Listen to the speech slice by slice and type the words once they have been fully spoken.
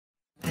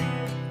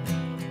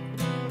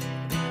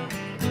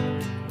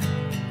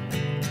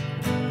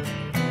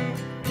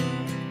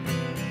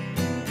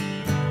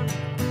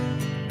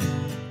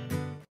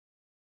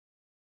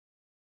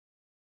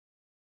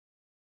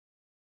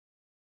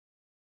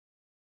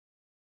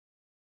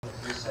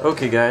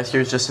Okay guys,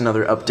 here's just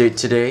another update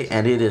today,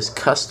 and it is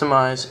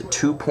Customize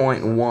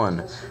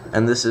 2.1,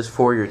 and this is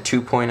for your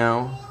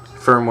 2.0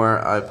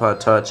 firmware iPod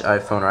Touch,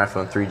 iPhone, or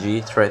iPhone 3G.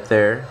 It's right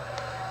there.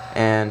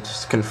 And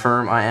just to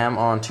confirm, I am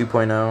on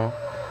 2.0,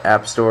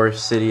 App Store,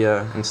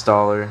 Cydia,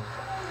 installer.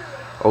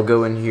 I'll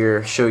go in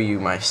here, show you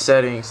my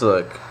settings.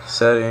 Look,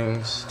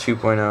 settings,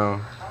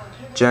 2.0,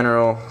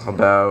 general,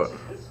 about,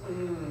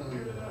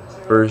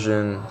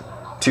 version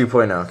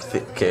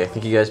 2.0. Okay, I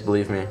think you guys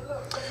believe me.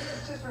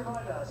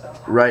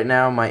 Right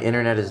now my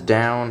internet is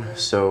down,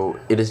 so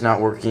it is not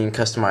working.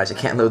 Customize. I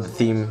can't load the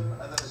theme.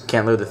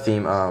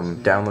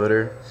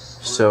 Downloader,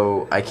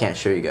 so I can't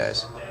show you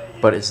guys.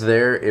 But it's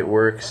there. It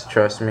works.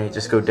 Trust me.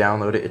 Just go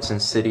download it. It's in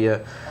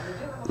Cydia.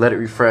 Let it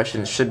refresh,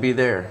 and it should be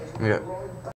there.